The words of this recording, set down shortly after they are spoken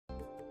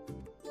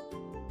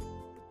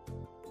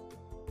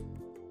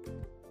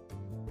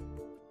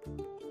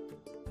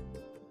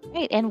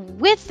Right, and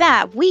with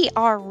that, we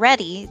are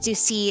ready to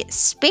see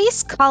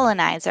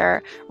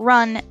SpaceColonizer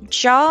run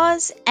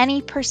JAWS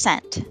any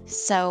percent.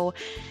 So,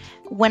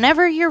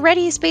 whenever you're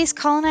ready,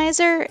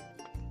 SpaceColonizer,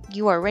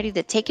 you are ready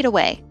to take it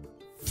away.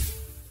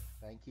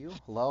 Thank you.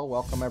 Hello,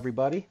 welcome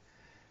everybody.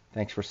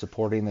 Thanks for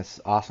supporting this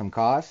awesome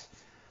cause.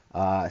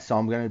 So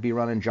I'm going to be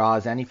running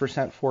JAWS any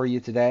percent for you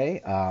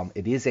today.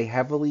 It is a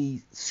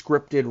heavily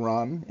scripted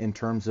run in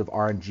terms of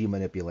RNG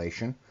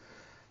manipulation.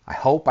 I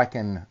hope I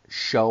can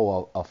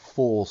show a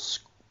full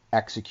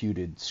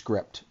executed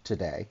script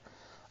today,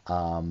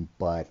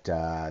 but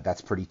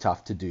that's pretty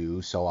tough to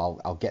do, so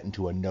I'll get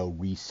into a no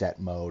reset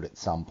mode at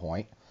some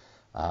point.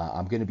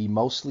 I'm going to be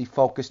mostly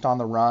focused on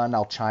the run.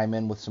 I'll chime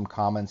in with some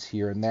comments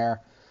here and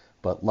there,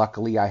 but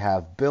luckily I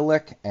have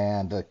Billick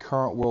and the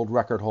current world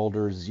record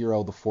holder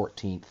 0 the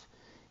 14th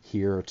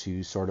here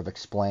to sort of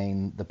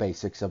explain the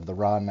basics of the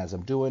run as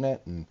I'm doing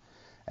it and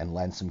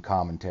lend some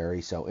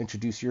commentary. So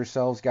introduce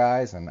yourselves,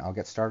 guys, and I'll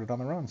get started on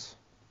the runs.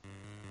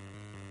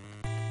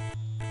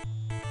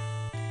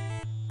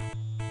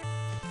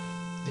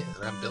 Yeah,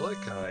 I'm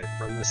Billick. I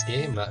run this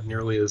game not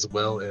nearly as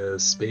well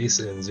as Space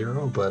and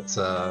Zero, but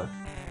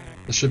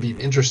this should be an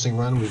interesting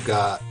run. We've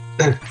got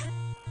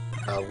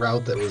a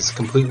route that was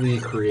completely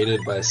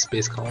created by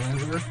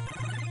SpaceColonizer.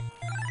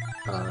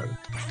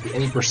 The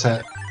any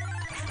percent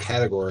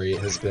category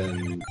has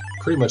been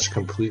pretty much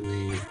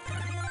completely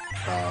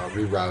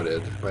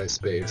rerouted by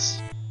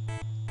Space.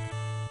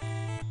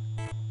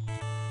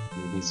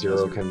 Maybe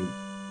Zero can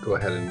go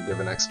ahead and give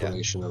an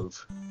explanation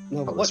of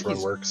how this run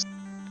works.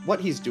 What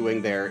he's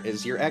doing there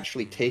is you're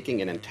actually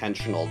taking an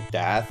intentional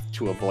death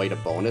to avoid a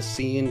bonus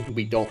scene.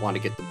 We don't want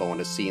to get the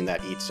bonus scene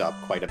that eats up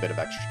quite a bit of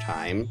extra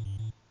time.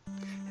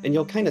 And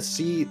you'll kind of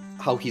see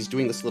how he's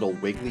doing this little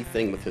wiggly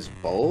thing with his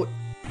boat.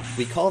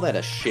 We call that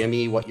a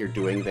shimmy. What you're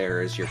doing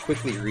there is you're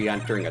quickly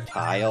re-entering a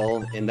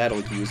tile, and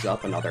that'll use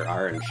up another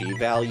RNG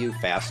value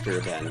faster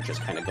than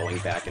just kind of going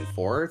back and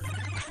forth.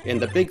 And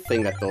the big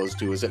thing that those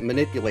do is it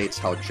manipulates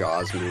how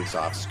JAWS moves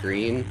off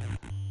screen.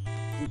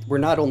 We're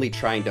not only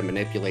trying to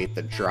manipulate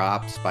the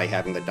drops by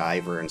having the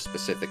diver in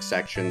specific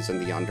sections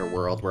in the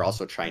underworld, we're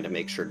also trying to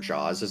make sure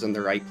JAWS is in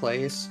the right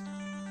place.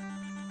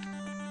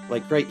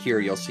 Like right here,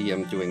 you'll see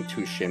him doing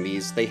 2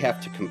 shimmies. They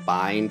have to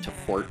combine to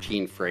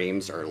 14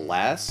 frames or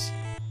less.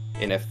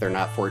 And if they're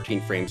not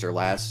 14 frames or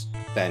less,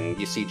 then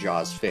you see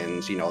JAWS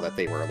fins, you know that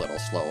they were a little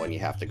slow and you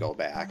have to go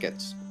back.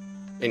 It's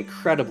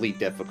incredibly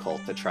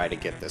difficult to try to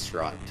get this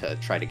run, to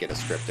try to get a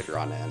scripted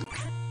run in.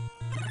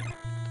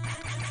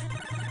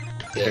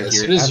 Yeah, as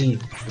soon as you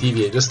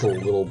deviate just a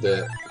little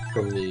bit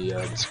from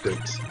the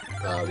script,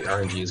 the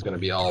RNG is going to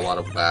be all out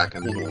of whack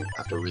and you'll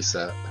have to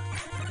reset.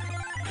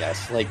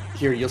 Yes, like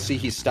here you'll see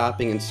he's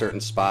stopping in certain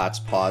spots,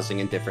 pausing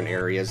in different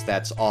areas.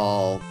 That's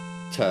all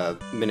to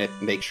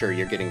make sure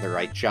you're getting the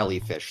right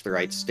jellyfish, the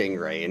right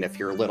stingray, and if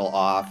you're a little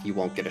off, you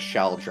won't get a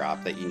shell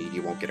drop that you need,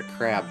 you won't get a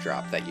crab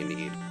drop that you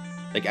need.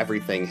 Like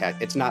everything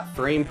it's not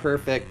frame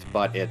perfect,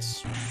 but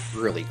it's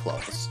really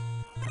close.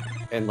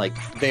 And like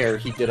there,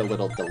 he did a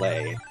little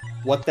delay.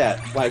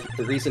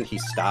 The reason he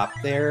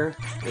stopped there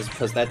is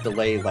because that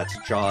delay lets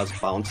JAWS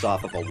bounce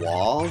off of a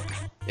wall,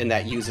 and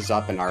that uses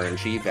up an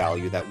RNG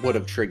value that would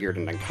have triggered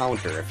an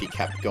encounter if he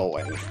kept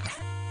going.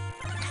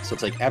 So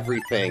it's like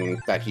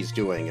everything that he's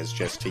doing is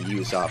just to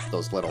use up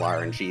those little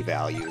RNG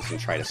values and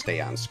try to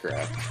stay on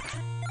script.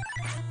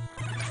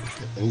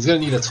 And he's going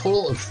to need a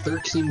total of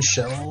 13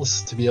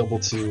 shells to be able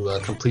to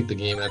complete the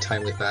game in a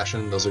timely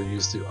fashion. Those are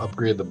used to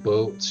upgrade the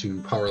boat to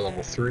power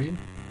level 3.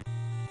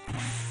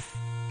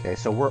 Okay,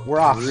 so we're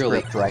off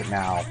script right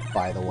now,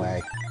 by the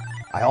way.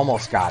 I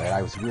almost got it.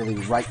 I was really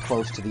right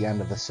close to the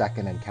end of the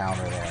second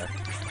encounter there.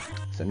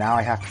 So now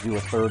I have to do a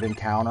third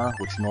encounter,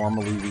 which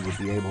normally we would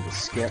be able to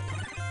skip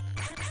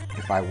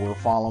if I were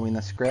following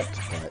the script,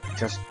 but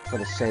just for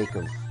the sake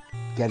of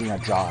getting a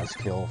JAWS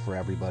kill for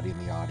everybody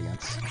in the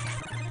audience,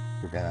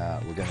 we're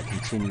gonna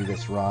continue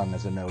this run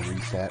as a no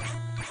reset,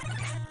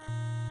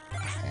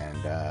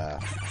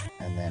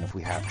 and then if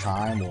we have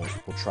time,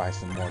 we'll try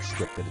some more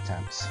scripted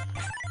attempts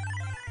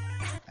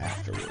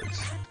afterwards.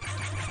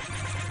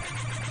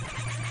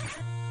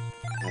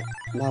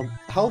 Now,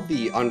 how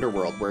the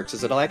underworld works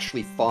is it'll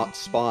actually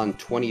spawn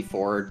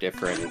 24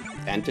 different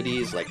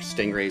entities, like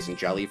stingrays and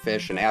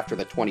jellyfish, and after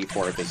the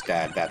 24th is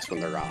dead, that's when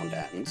the round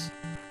ends.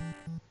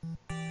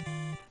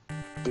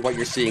 What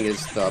you're seeing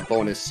is the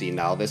bonus scene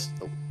now.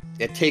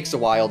 It takes a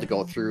while to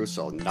go through,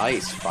 so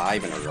nice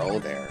 5 in a row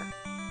there.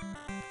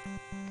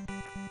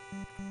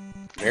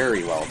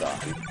 Very well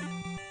done.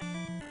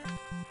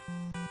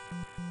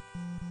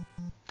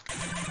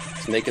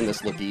 It's making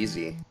this look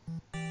easy.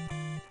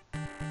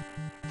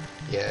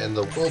 Yeah, and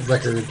the world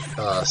record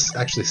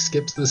actually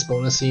skips this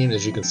bonus scene.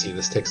 As you can see,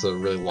 this takes a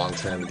really long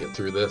time to get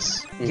through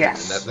this.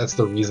 Yes! And that's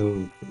the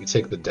reason we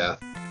take the death.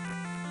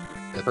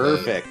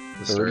 Perfect.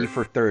 30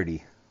 for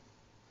 30.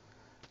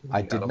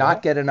 I did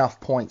not get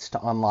enough points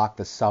to unlock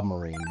the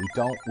submarine.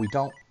 We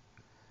don't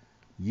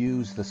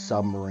use the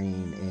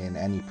submarine in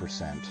any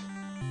percent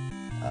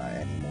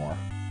anymore.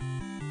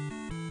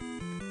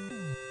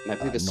 And I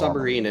believe the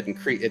normally. submarine,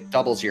 it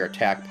doubles your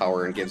attack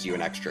power and gives you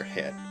an extra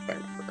hit, if I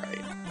remember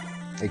right.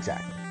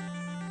 Exactly.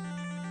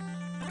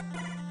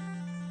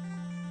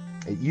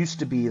 It used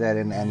to be that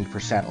in any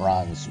percent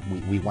runs,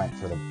 we went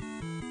for the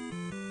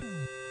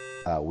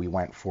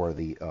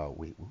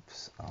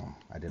oops,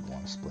 I didn't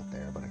want to split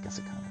there, but I guess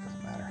it kind of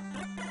doesn't matter.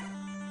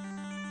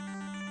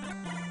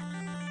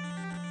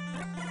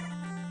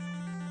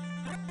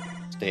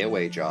 Stay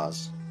away,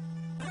 Jaws.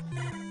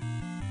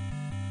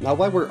 Now,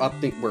 while we're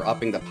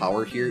upping the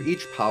power here,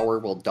 each power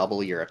will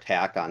double your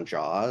attack on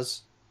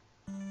Jaws.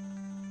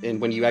 And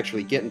when you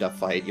actually get into a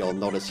fight, you'll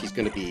notice he's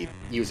going to be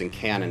using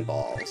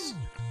cannonballs.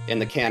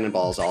 And the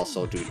cannonballs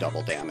also do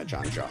double damage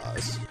on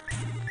Jaws.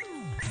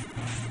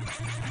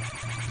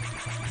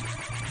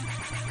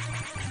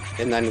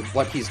 And then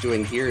what he's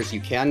doing here is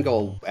you can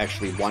go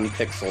actually 1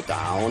 pixel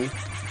down,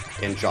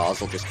 and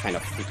Jaws will just kind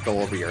of go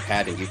over your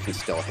head and you can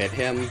still hit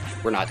him.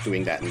 We're not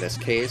doing that in this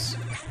case.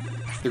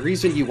 The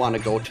reason you want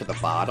to go to the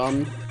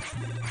bottom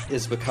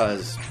is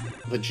because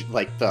the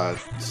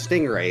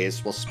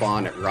stingrays will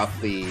spawn at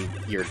roughly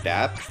your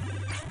depth,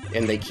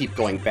 and they keep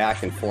going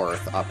back and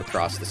forth up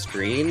across the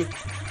screen,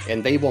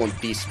 and they won't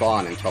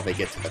despawn until they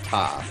get to the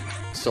top.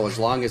 So as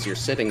long as you're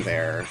sitting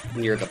there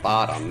near the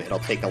bottom, it'll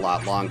take a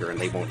lot longer, and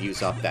they won't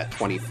use up that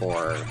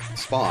 24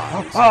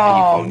 spawns,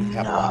 and you can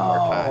have a lot more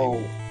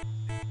time.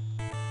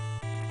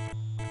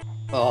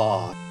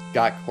 Oh,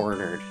 got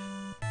cornered.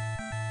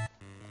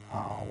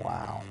 Oh,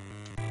 wow.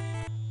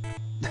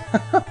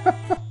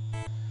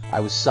 I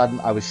was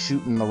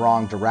shooting the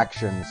wrong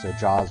direction, so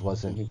Jaws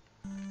wasn't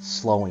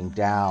slowing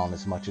down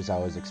as much as I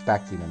was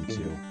expecting him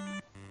to.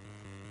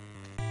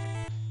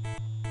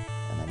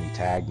 And then he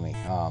tagged me.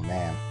 Oh,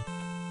 man.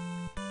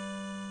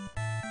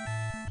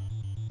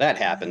 That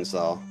happens,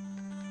 though.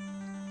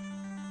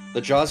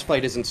 The Jaws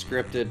fight isn't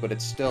scripted, but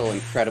it's still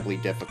incredibly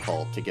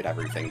difficult to get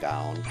everything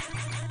down.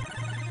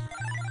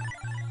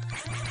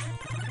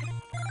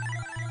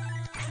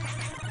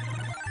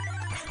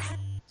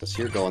 This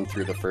here going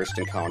through the first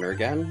encounter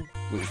again.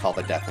 We call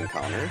the death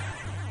encounter.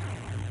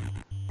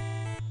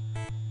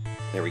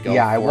 There we go.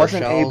 Yeah, I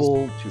wasn't shells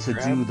able to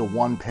grab. do the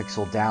 1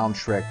 pixel down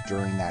trick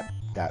during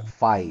that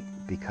fight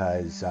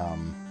because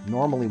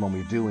normally when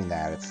we're doing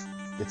that,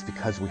 it's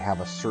because we have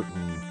a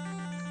certain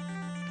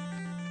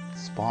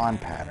spawn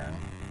pattern.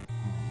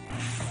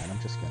 Alright, I'm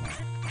just gonna...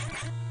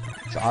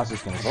 Jaws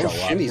is gonna show Those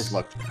up. shimmies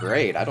looked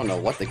great. I don't know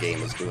what the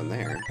game was doing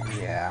there.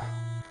 Yeah.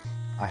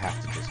 I have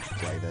to just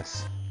play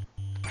this.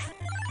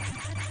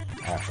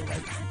 I have to,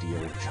 deal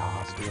with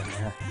Jaws being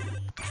there.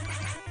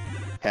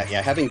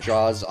 Yeah, having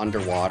Jaws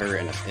underwater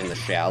in the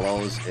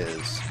shallows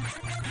is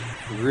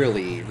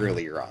really,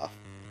 really rough.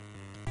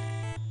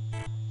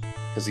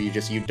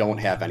 Because you don't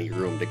have any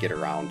room to get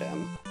around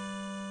him.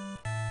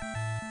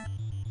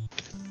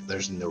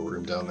 There's no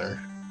room down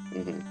there.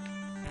 Mm-hmm.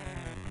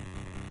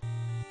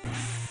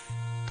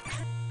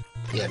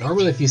 Yeah,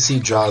 normally if you see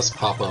Jaws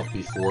pop up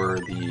before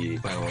the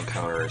final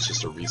encounter, it's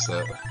just a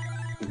reset.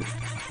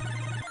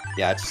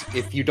 Yeah,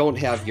 if you don't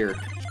have your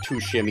 2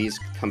 shimmies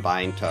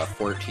combined to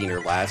 14 or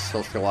less,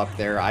 he'll show up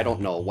there. I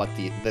don't know what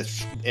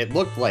it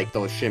looked like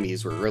those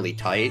shimmies were really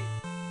tight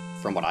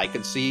from what I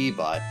could see,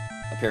 but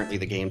apparently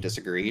the game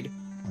disagreed.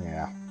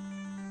 Yeah.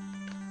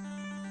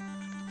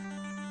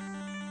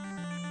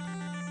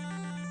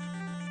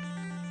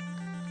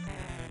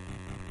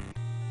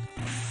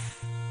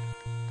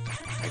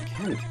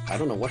 Again, I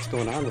don't know what's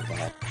going on with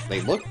that.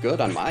 They look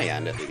good on my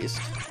end, at least.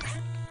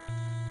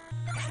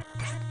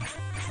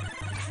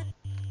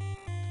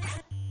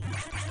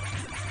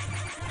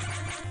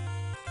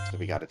 So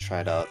we gotta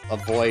try to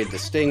avoid the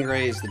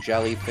stingrays, the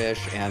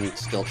jellyfish, and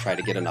still try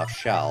to get enough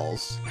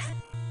shells.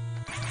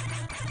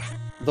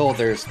 Though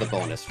there's the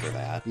bonus for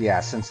that. Yeah,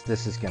 since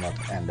this is going to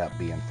end up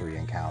being 3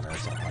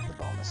 encounters, I'll have the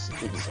bonus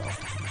scene, so...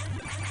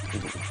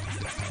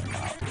 definitely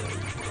not really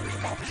worried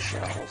about the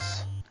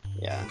shells.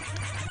 Yeah.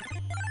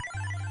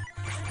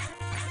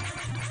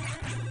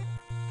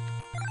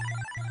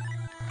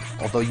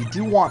 Although you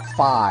do want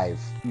 5.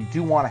 You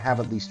do want to have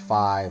at least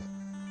 5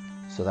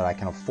 so that I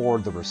can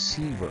afford the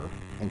receiver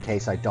in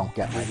case I don't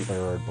get my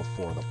 3rd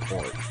before the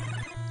port.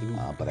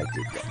 But I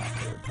did get my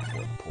 3rd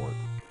before the port.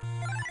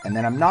 And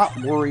then I'm not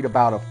worried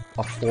about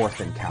a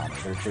 4th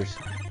encounter. There's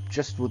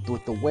just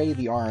with the way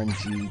the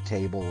RNG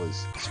table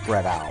is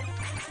spread out,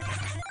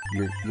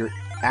 you're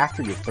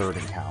after your 3rd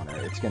encounter,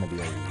 it's going to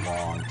be a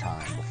long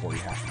time before you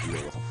have to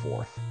deal with a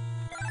 4th.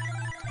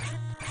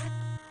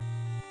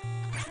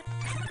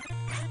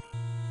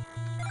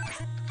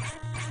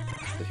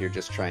 If you're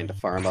just trying to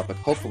farm up and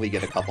hopefully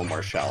get a couple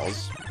more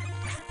shells.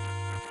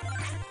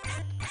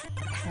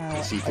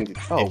 So you can,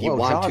 if you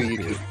want to, you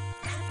can...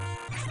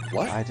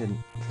 What? I didn't...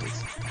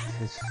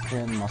 His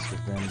fin must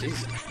have been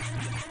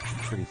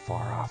pretty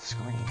far off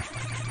screen.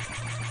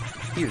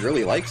 He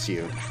really likes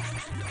you.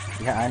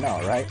 Yeah, I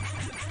know, right?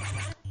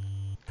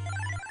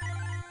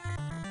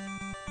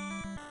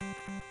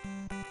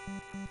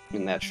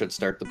 And that should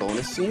start the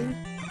bonus scene.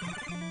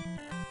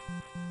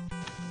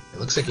 It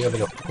Looks like you have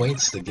enough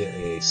points to get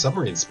a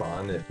submarine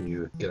spawn if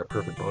you get a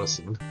perfect bonus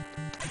scene.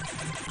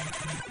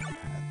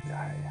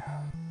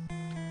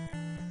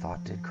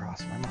 Thought did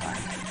cross my mind.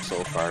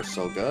 So far,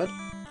 so good.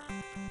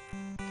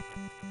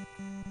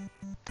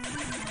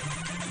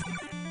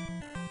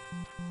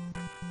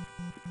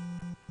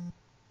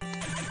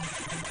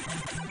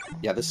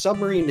 Yeah, the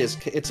submarine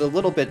it's a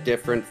little bit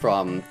different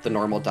from the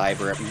normal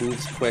diver. It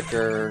moves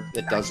quicker,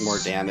 it does more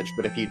damage,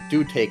 but if you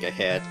do take a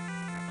hit,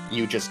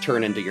 you just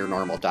turn into your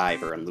normal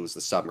diver and lose the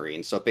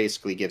submarine. So it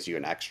basically gives you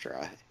an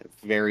extra.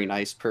 Very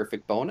nice,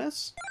 perfect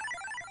bonus.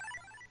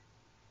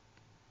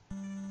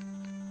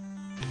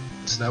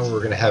 So now we're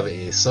going to have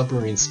a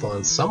submarine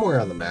spawn somewhere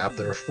on the map.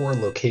 There are 4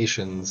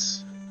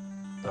 locations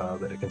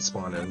that it can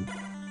spawn in.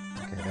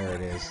 Okay, there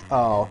it is.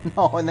 Oh,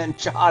 no, and then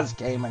Jaws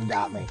came and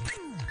got me.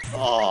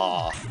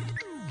 Oh.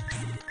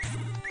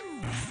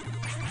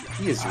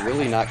 He is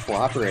really not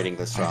cooperating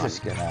this I'm run.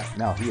 just gonna...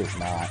 No, he is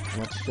not.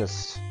 Let's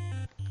just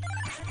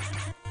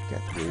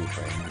get through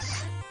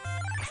things.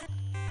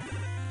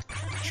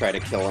 Try to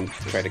kill him.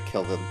 Try to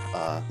kill the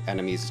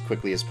enemies as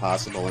quickly as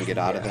possible and get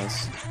out of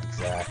this.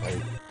 Exactly.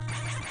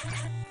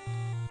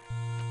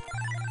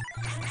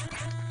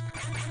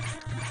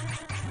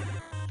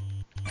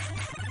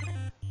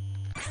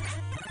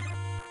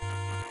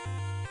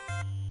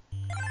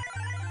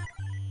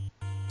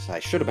 So I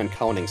should have been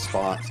counting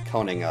spots,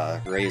 counting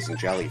rays and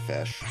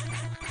jellyfish.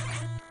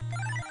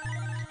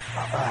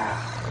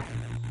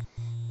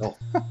 Oh.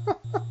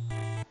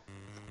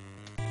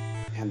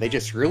 And they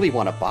just really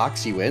want to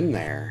box you in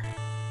there.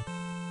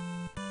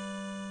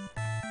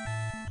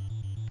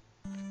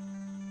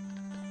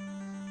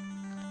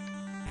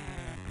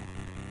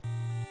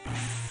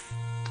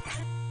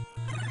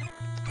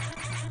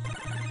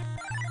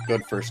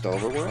 Good first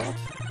overworld.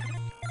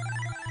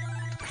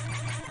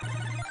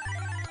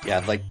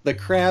 Yeah, like, the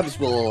crabs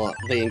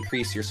they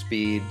increase your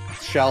speed.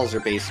 Shells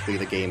are basically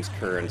the game's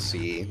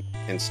currency,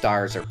 and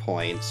stars are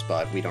points,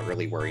 but we don't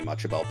really worry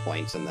much about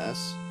points in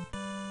this.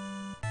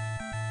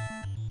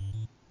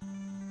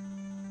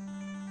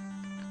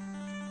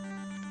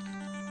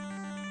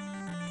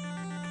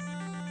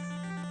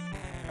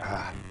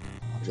 I'll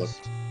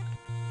just...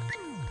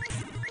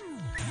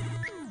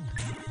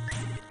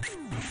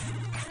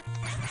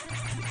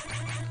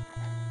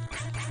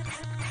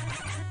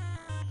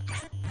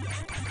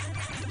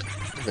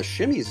 The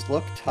shimmies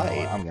look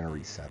tight. No, I'm gonna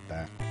reset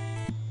that.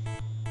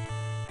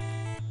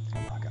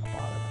 I'm not gonna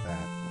bother with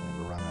that.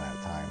 We're running out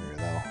of time here,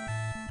 though.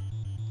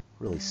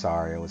 Really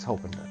sorry. I was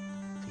hoping to be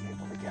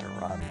able to get a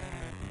run.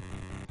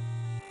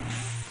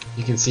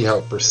 You can see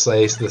how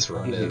precise this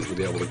run is to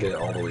be able to get it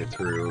all the way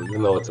through.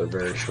 Even though it's a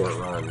very short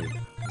run,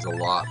 there's a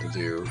lot to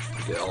do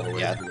to get all the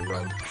way through the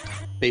run.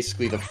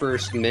 Basically, the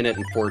first minute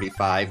and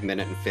 45,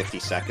 minute and 50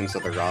 seconds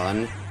of the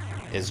run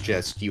is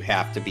just, you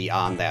have to be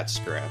on that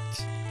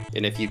script.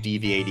 And if you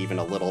deviate even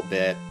a little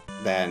bit,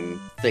 then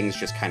things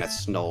just kind of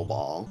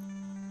snowball.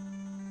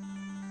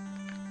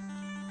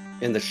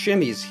 And the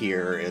shimmies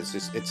here is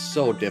just, it's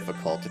so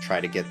difficult to try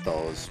to get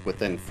those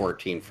within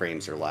 14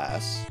 frames or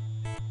less.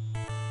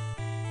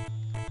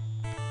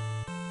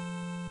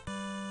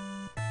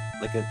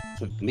 Like,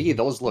 to me,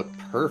 those look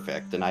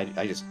perfect, and I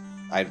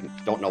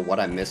don't know what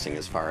I'm missing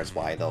as far as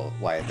why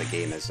the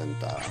game isn't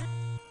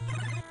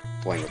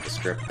going with the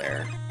script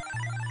there.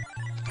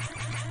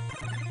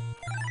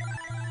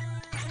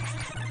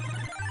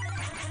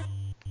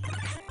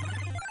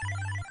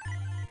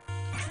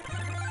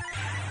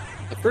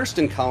 The first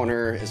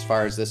encounter, as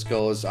far as this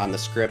goes on the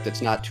script,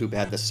 it's not too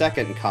bad. The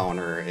second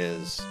encounter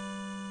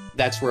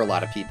that's where a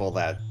lot of people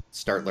that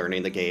start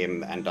learning the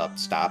game end up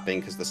stopping,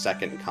 because the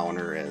second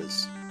encounter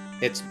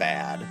it's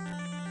bad.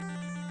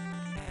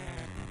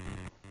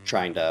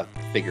 Trying to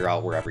figure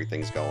out where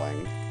everything's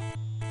going.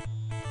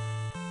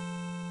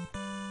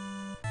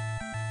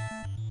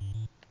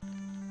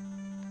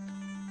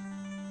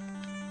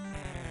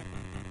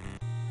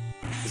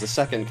 The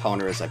second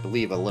encounter is, I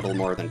believe, a little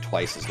more than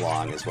twice as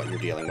long as what you're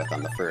dealing with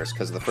on the first,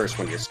 because the first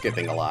one you're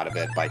skipping a lot of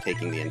it by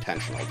taking the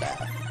intentional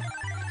death.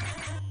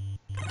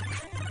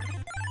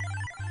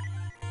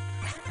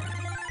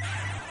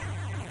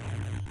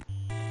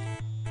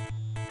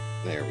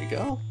 There we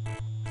go.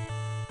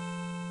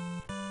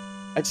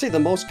 I'd say the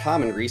most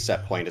common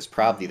reset point is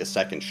probably the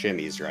second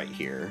shimmies right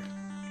here.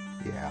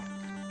 Yeah.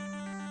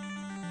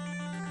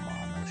 Come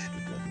on, those should be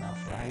good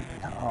enough, right?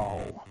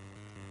 No.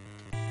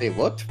 They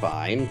looked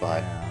fine,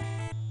 but Yeah.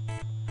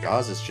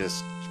 Jaws is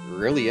just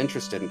really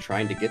interested in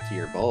trying to get to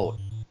your boat.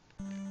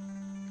 You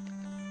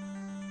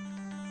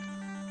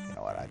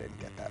know what? I didn't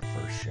get that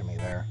first shimmy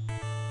there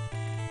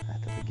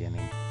at the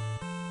beginning.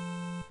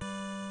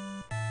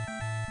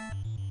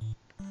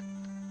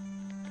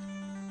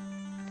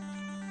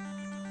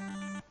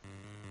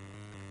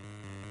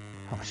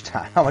 How much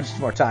time? How much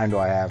more time do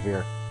I have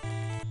here?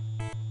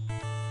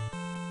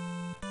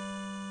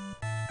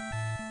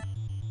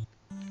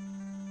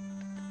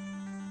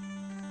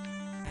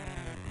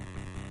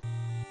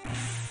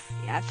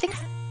 Yeah,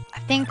 I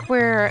think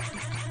we're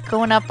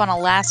going up on a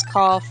last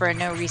call for a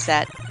no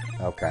reset.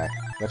 Okay.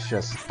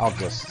 I'll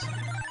just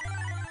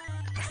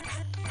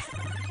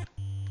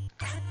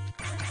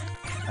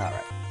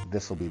Alright,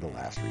 this will be the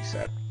last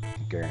reset.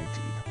 Guaranteed.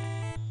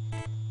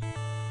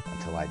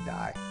 Until I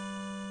die.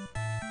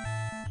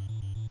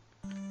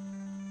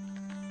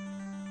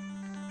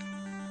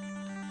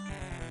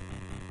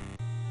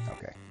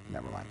 Okay,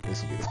 never mind.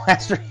 This will be the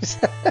last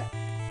reset.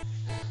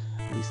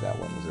 At least that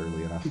one was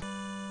early enough.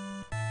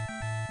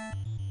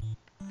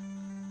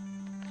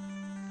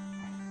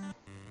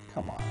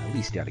 Come on, at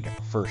least you gotta get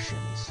the first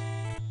shimmies.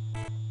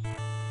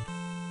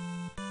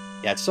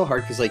 Yeah, it's so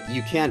hard because like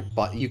you can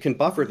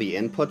buffer the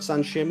inputs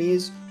on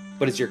shimmies,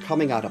 but as you're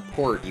coming out of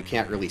port, you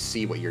can't really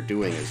see what you're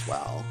doing as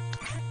well.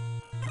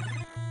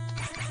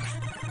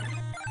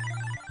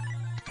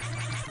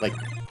 Like,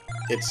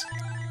 it's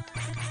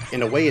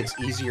in a way it's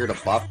easier to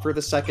buffer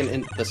the second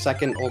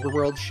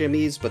overworld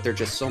shimmies, but they're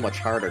just so much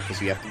harder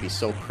because you have to be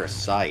so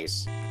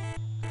precise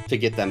to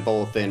get them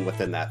both in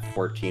within that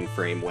 14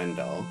 frame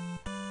window.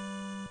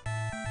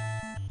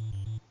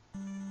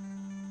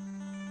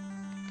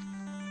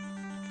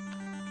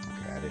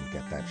 Okay, I didn't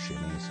get that shimmy,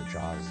 so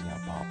Jaws is gonna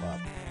pop up.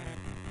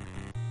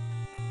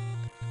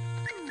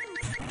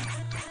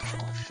 So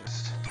let's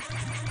just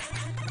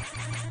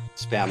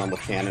Spam them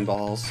with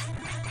cannonballs.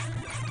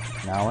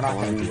 No, we're not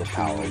going to do a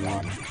power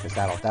one, because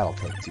that'll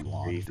take too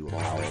long to do a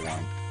power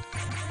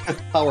one.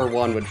 Power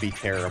one would be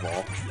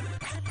terrible.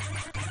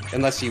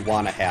 Unless you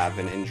want to have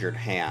an injured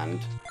hand.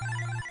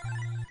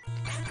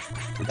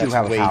 We That's do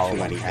have a way power too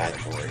one many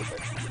category, hits.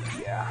 but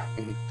yeah.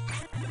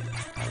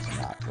 I was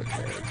not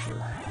prepared for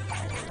a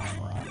power one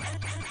run.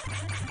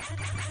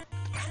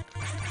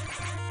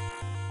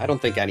 I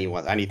don't think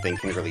anything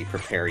can really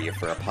prepare you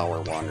for a power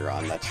one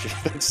run.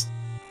 That's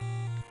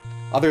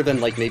other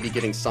than like maybe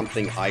getting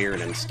something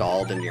iron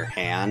installed in your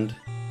hand,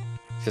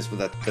 just with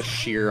the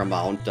sheer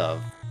amount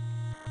of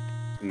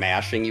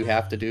mashing you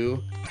have to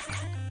do.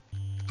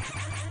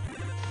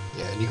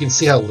 Yeah, and you can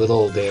see how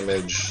little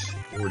damage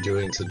we're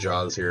doing to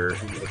Jaws here.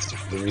 That's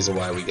the reason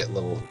why we get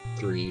level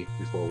 3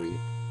 before we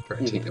try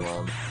to take him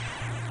on.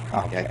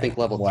 Okay. Yeah, I think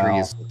level 3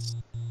 is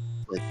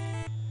like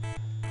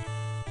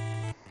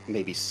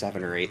maybe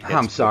 7 or 8 hits.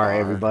 I'm sorry,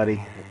 per bar.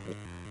 everybody.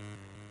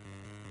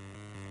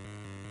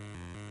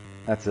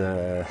 That's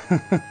a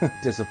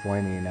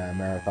disappointing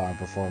marathon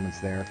performance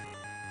there.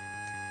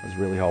 I was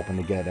really hoping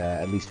to get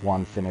at least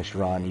one finished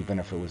run, even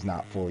if it was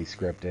not fully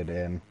scripted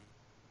in.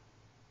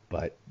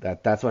 But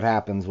that's what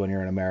happens when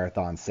you're in a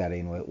marathon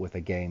setting with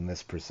a game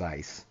this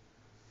precise,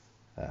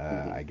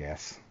 I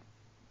guess.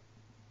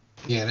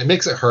 Yeah, and it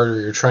makes it harder.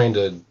 You're trying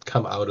to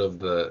come out of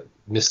the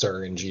missed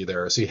RNG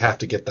there, so you have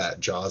to get that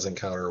Jaws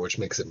encounter, which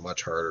makes it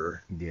much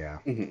harder. Yeah.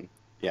 Mm-hmm.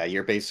 Yeah,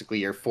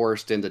 you're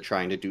forced into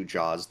trying to do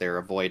Jaws there,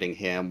 avoiding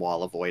him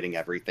while avoiding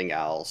everything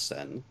else,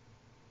 and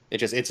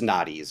it's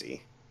not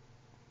easy.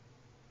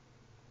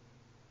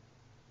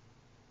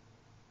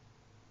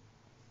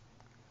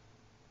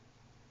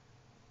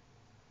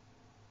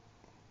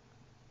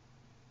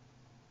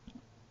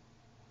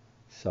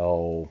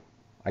 So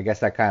I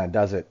guess that kind of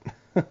does it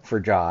for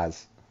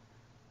Jaws.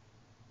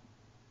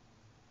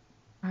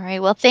 All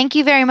right. Well, thank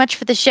you very much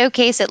for the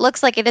showcase. It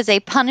looks like it is a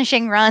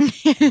punishing run,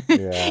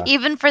 Yeah.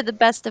 even for the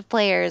best of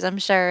players. I'm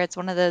sure it's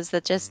one of those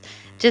that just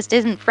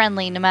isn't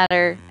friendly, no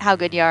matter how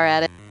good you are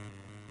at it.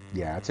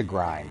 Yeah, it's a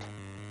grind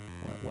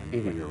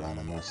when you're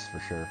running this,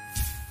 for sure.